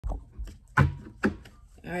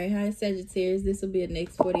All right, hi Sagittarius. This will be a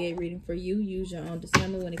next 48 reading for you. Use your own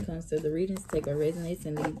discernment when it comes to the readings. Take what resonates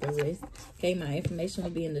and leave the rest. Okay, my information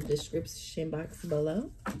will be in the description box below.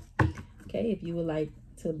 Okay, if you would like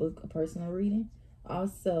to book a personal reading.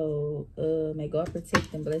 Also, may God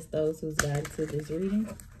protect and bless those who's guided to this reading.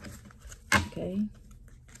 Okay.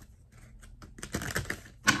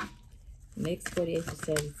 Next 48 for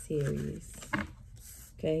Sagittarius.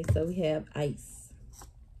 Okay, so we have ice.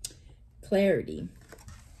 Clarity.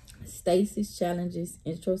 Stasis, challenges,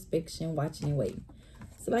 introspection, watching and waiting.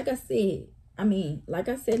 So like I said, I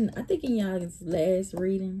think in y'all's last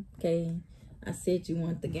reading, okay, I said you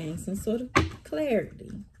want to gain some sort of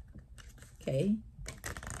clarity. Okay.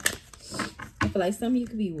 I feel like some of you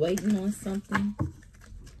could be waiting on something,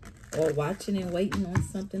 or watching and waiting on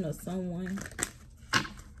something or someone.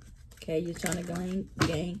 Okay, you're trying to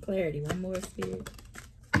gain clarity. One more, Spirit.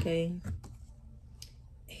 Okay.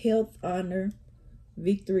 Health, honor,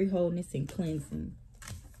 victory, wholeness, and cleansing.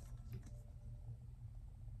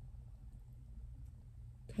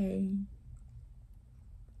 Okay.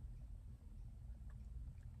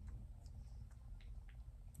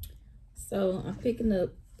 So I'm picking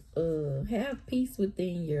up have peace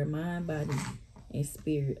within your mind, body, and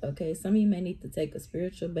spirit. Okay, some of you may need to take a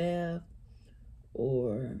spiritual bath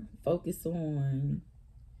or focus on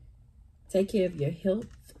take care of your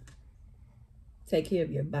health, take care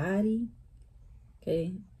of your body.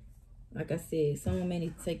 Okay, like I said, someone may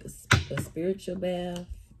need to take a spiritual bath.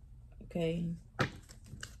 Okay,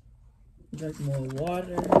 drink more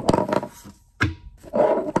water.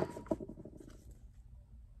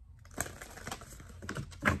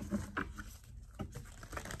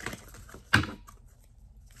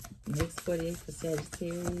 Next 48 for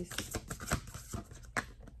Sagittarius.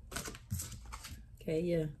 Okay,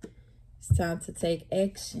 yeah. It's time to take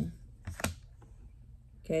action.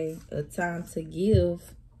 Okay, a time to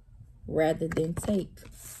give rather than take.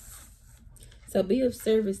 So be of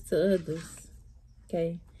service to others.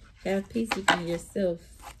 Okay, have peace within yourself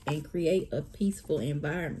and create a peaceful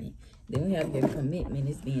environment. Then we have your commitment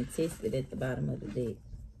is being tested at the bottom of the deck.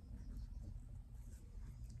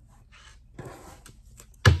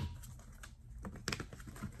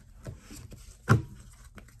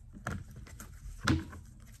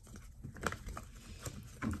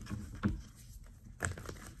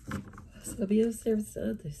 So be of service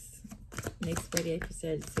to others. Next 48 for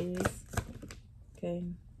Sagittarius. Okay.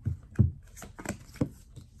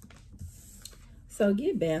 So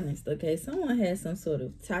get balanced, okay? Someone has some sort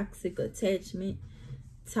of toxic attachment,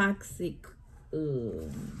 toxic, I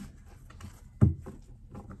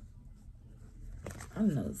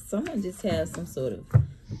don't know. Someone just has some sort of,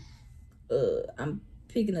 I'm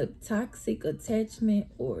picking up toxic attachment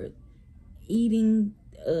or eating,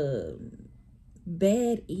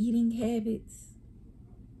 bad eating habits.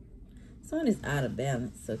 Someone is out of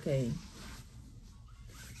balance, okay?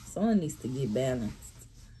 Someone needs to get balanced.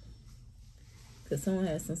 Because someone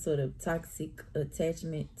has some sort of toxic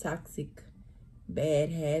attachment, toxic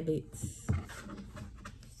bad habits.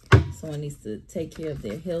 Someone needs to take care of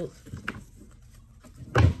their health.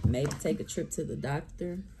 Maybe take a trip to the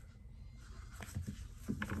doctor.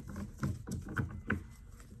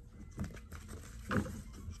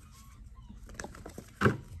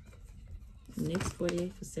 Next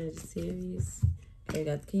 48 for Sagittarius. Okay, I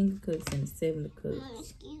got the King of Cups and the Seven of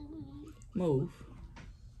Cups. Move.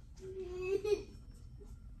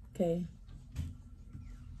 Okay.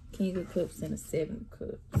 King of Cups and the Seven of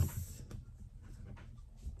Cups.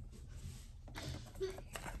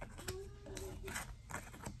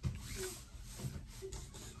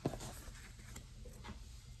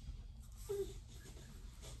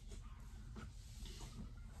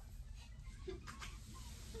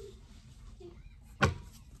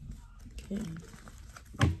 Okay.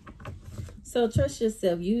 So trust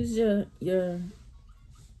yourself. Use your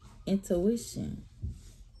intuition.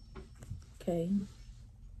 Okay.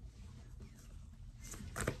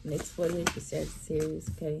 Next 48 for Sagittarius.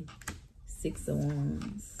 Okay. 6 of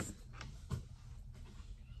Wands.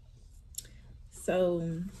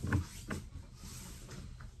 So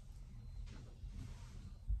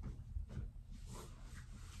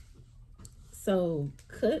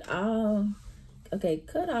cut all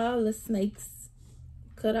the snakes,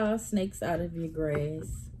 cut all snakes out of your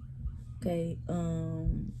grass. Okay,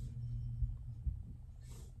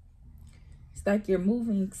 it's like you're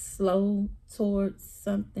moving slow towards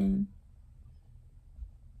something.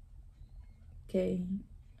 Okay,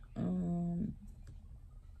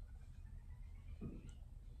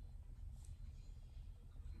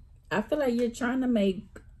 I feel like you're trying to make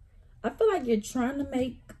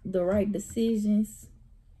the right decisions.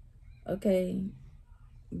 Okay.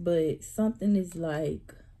 but something is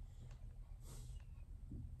like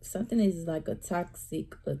a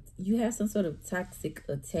toxic, you have some sort of toxic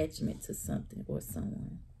attachment to something or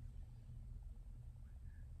someone.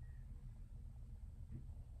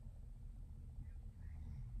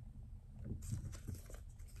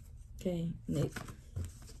 Okay, next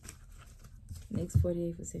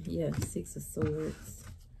 48%. Yeah, 6 of Swords.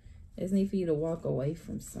 There's need for you to walk away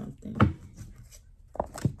from something.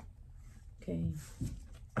 Okay.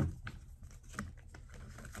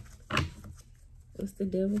 What's the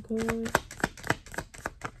Devil card?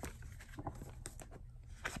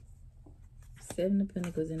 7 of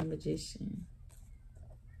Pentacles and the Magician.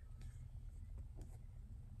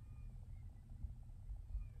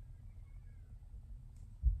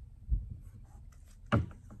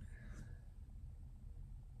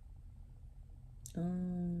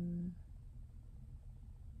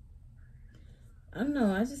 I don't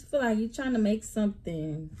know. I just feel like you're trying to make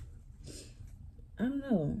something. I don't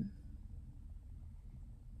know.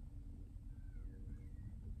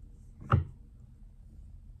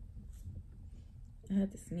 I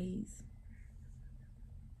had to sneeze.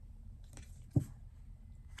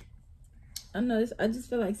 I know. I just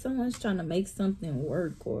feel like someone's trying to make something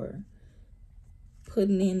work, or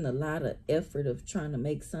putting in a lot of effort of trying to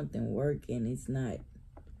make something work, and it's not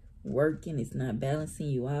working. It's not balancing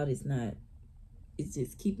you out. It's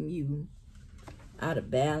just keeping you out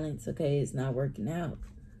of balance. Okay, it's not working out.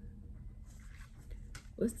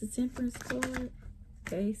 What's the Temperance card?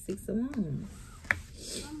 Okay, 6 of Wands.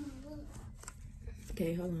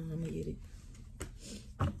 Okay, hold on, I'm gonna get it.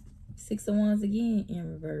 6 of Wands again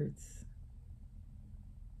in reverse.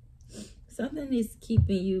 Something is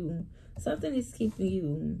keeping you,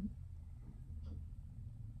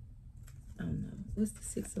 I don't know. What's the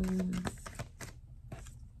 6 of Wands?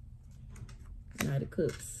 Knight of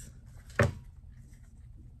Cups.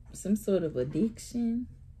 Some sort of addiction.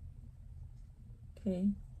 Okay.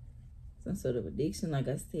 Some sort of addiction, like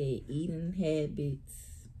I said, eating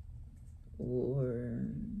habits, or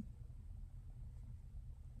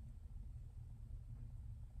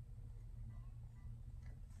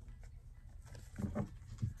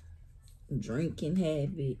drinking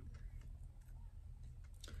habit.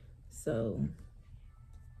 So,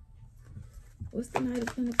 what's the Knight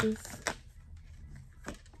of Pentacles?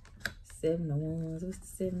 7 of Wands. What's the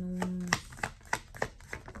 7 of Wands?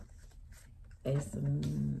 Ace of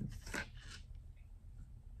Wands.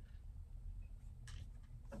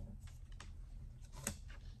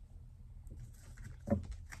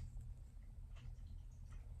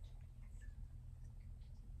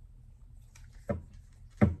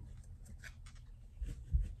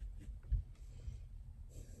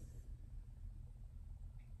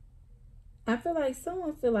 I feel like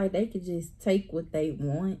someone feel like they could just take what they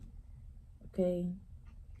want, okay?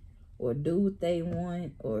 Or do what they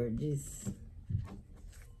want, or just,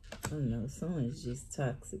 I don't know, someone's just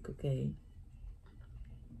toxic, okay?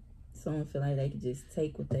 Someone feel like they could just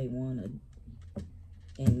take what they want,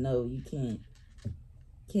 and no, you can't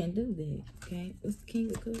do that, okay? What's the King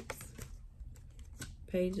of Cups?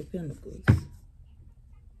 Page of Pentacles.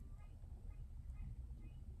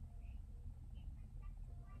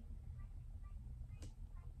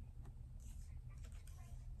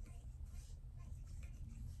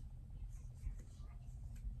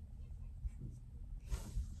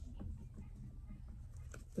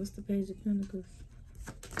 What's the Page of Pentacles?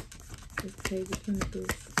 What's the Page of Pentacles?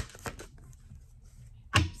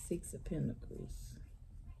 6 of Pentacles.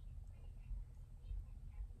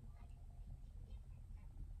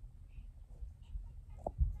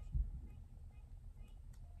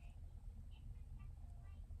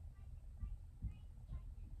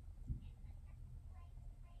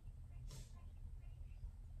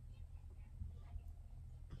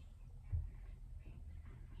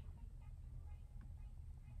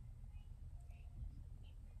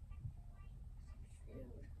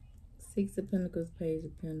 Six of Pentacles, Page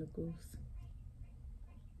of Pentacles.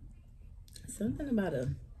 Something about a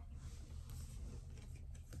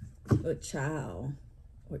child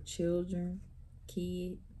or children,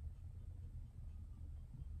 kid.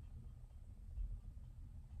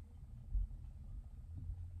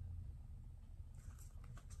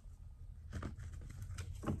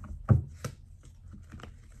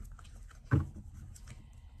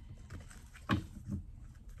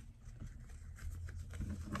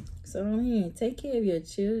 So, I mean, take care of your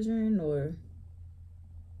children, or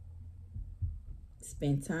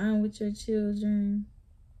spend time with your children.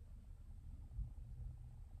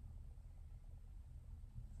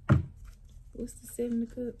 What's the 7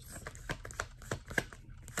 of Cups?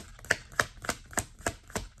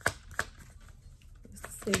 What's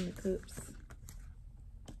the Seven of Cups.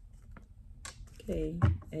 Okay,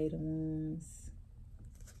 Eight of Wands.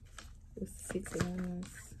 What's the Six of Wands?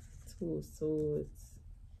 Two of Swords.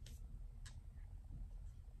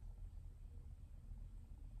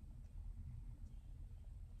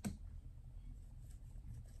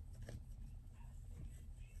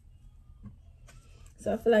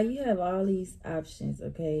 So I feel like you have all these options,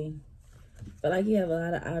 okay? I feel like you have a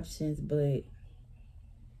lot of options, but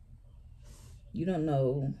you don't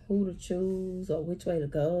know who to choose or which way to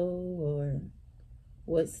go or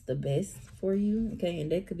what's the best for you, okay?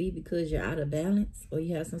 And that could be because you're out of balance or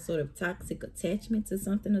you have some sort of toxic attachment to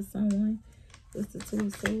something or someone. What's the Two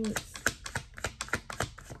of Swords?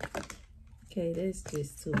 Okay, that's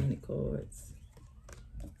just too many cards.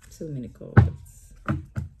 Too many cards.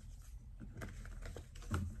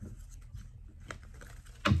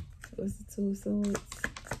 What's the Two of Swords?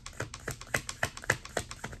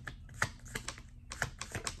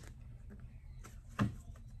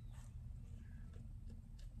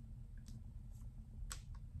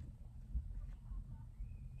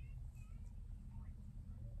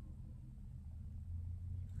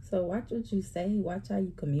 So watch what you say. Watch how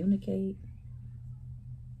you communicate.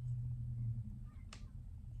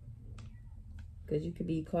 Because you could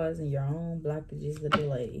be causing your own blockages or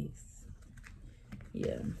delays.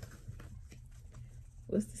 Yeah.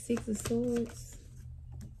 What's the Six of Swords?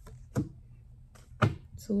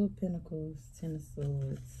 Two of Pentacles. Ten of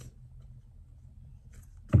Swords.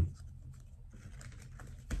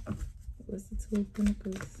 What's the Two of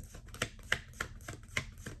Pentacles?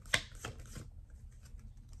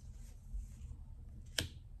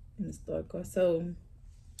 And the Star card. So,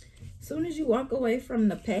 as soon as you walk away from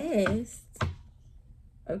the past,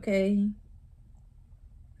 okay,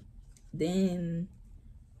 then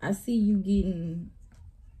I see you getting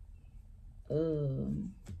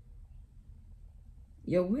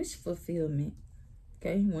your wish fulfillment.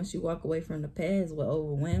 Okay, once you walk away from the past, what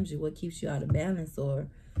overwhelms you, what keeps you out of balance, or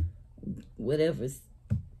whatever's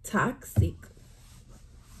toxic,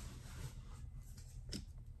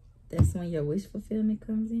 that's when your wish fulfillment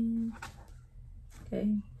comes in.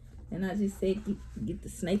 Okay, and I just said get the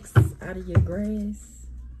snakes out of your grass.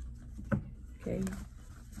 Okay.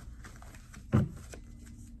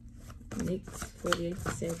 Next 48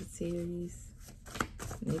 for Sagittarius.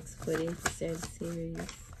 Next 48 for Sagittarius.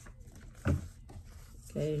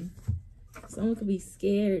 Okay. Someone could be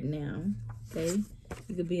scared now. Okay.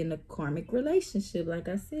 You could be in a karmic relationship. Like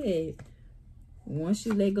I said, once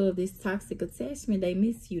you let go of this toxic attachment, they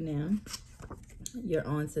miss you now. You're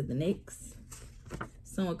on to the next.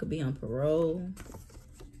 Someone could be on parole.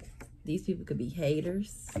 These people could be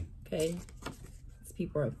haters. Okay. These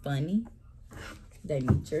people are funny. They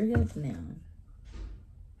need your help now.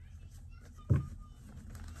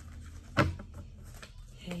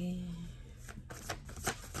 Okay.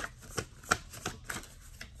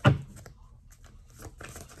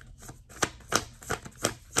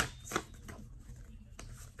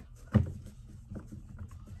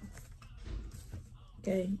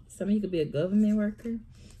 Okay. Some of you could be a government worker.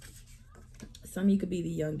 Some of you could be the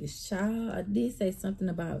youngest child. I did say something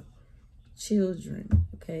about children.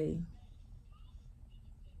 Okay.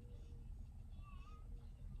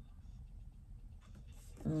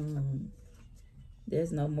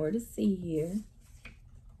 There's no more to see here.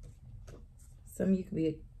 Some of you could be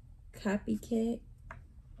a copycat.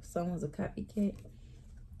 Someone's a copycat.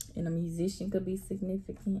 And a musician could be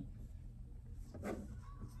significant.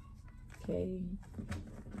 Okay.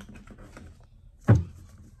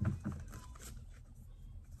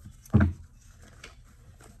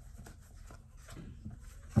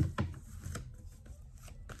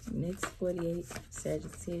 Next 48 for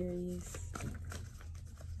Sagittarius.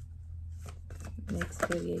 Next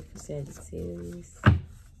 48 for Sagittarius.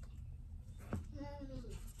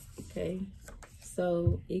 Okay.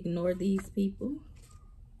 So ignore these people.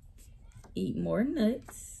 Eat more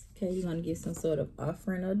nuts. Okay. You're going to get some sort of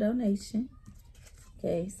offering or donation.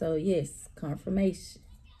 Okay. So yes, confirmation.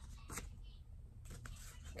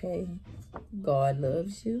 Okay. God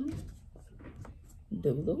loves you.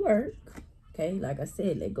 Do the work. Okay, like I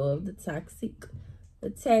said, let go of the toxic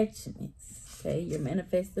attachments. Okay, you're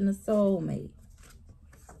manifesting a soulmate.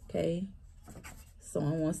 Okay,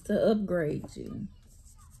 someone wants to upgrade you.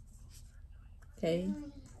 Okay,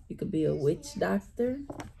 you could be a witch doctor.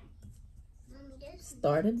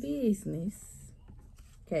 Start a business.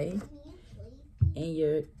 Okay, and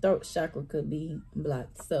your throat chakra could be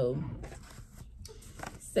blocked. So,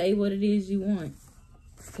 say what it is you want.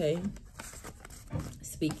 Okay,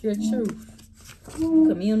 speak your truth.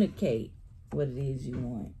 Communicate what it is you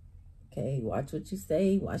want. Okay, watch what you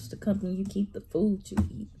say. Watch the company you keep, the food you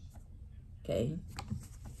eat. Okay.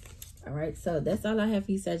 All right, so that's all I have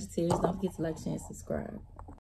for you, Sagittarius. Don't forget to like, share, and subscribe.